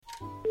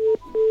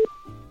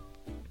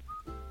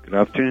Good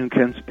afternoon,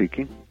 Ken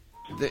speaking.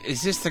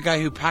 Is this the guy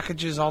who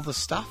packages all the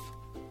stuff?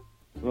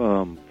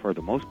 For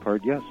the most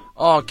part, yes.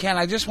 Oh, Ken,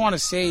 I just want to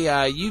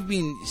say you've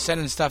been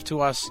sending stuff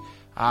to us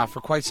for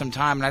quite some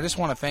time, and I just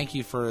want to thank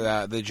you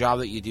for the job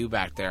that you do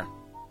back there.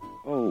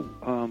 Well,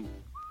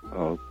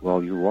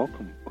 you're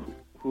welcome.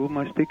 Who am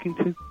I speaking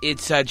to?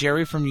 It's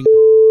Jerry from...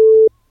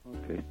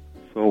 Okay,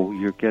 so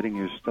you're getting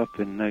your stuff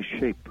in nice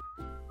shape.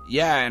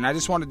 Yeah, and I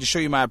just wanted to show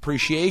you my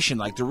appreciation.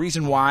 Like, the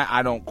reason why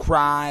I don't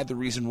cry, the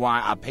reason why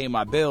I pay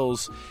my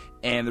bills,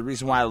 and the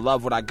reason why I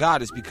love what I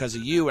got is because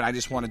of you, and I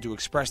just wanted to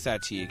express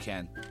that to you,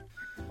 Ken.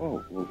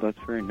 Oh, well, that's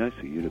very nice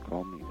of you to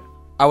call me.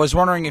 I was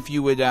wondering if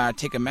you would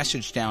take a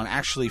message down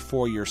actually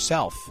for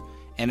yourself,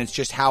 and it's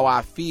just how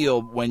I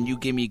feel when you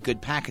give me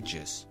good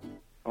packages.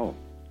 Oh,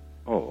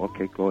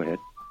 okay, go ahead.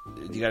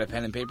 You got a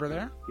pen and paper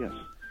there? Yes.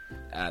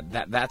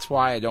 That's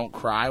why I don't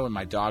cry when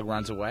my dog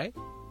runs away?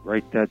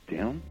 Write that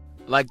down?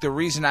 Like, the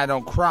reason I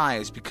don't cry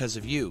is because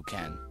of you,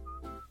 Ken.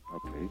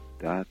 Okay,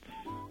 that's...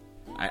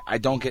 I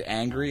don't get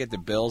angry at the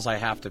bills I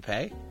have to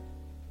pay.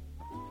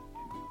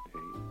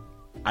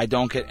 I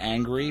don't get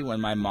angry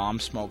when my mom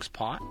smokes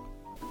pot.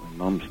 My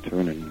mom's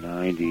turning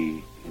 90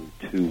 in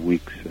 2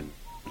 weeks, and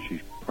she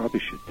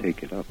probably should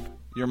take it up.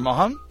 Your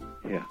mom?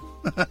 Yeah.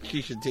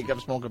 She should take up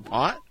smoking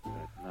pot?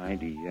 At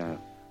 90, yeah.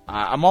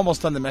 I'm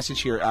almost done the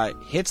message here.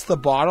 Hits the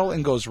bottle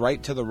and goes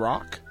right to the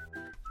rock.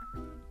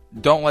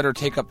 Don't let her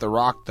take up the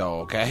rock, though,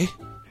 okay?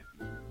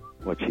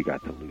 What she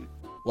got to lose?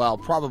 Well,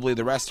 probably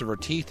the rest of her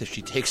teeth if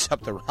she takes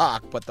up the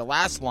rock. But the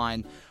last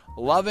line,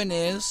 lovin'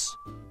 is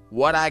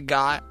what I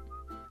got.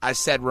 I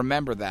said,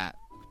 remember that.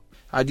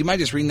 Do you mind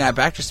just reading that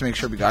back just to make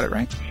sure we got it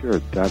right? Sure.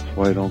 That's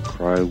why I don't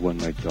cry when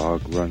my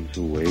dog runs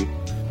away.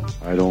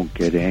 I don't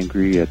get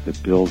angry at the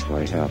bills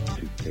I have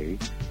to pay.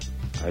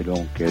 I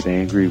don't get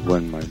angry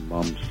when my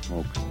mom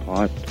smokes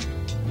pot,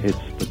 hits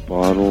the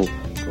bottle,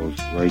 and goes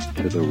right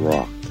to the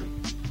rock.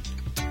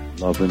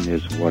 Lovin'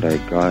 is what I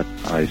got.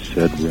 I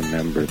said,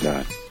 remember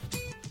that.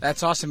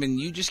 That's awesome, and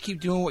you just keep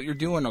doing what you're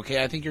doing,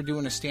 okay? I think you're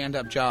doing a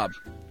stand-up job.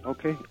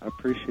 Okay, I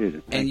appreciate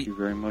it. Thank you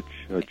very much,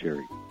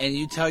 Jerry. And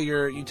you tell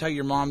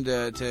your mom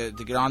to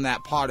get on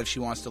that pot if she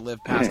wants to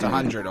live past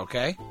 100,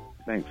 okay?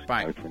 Thanks.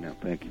 Bye. Bye for now.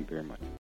 Thank you very much.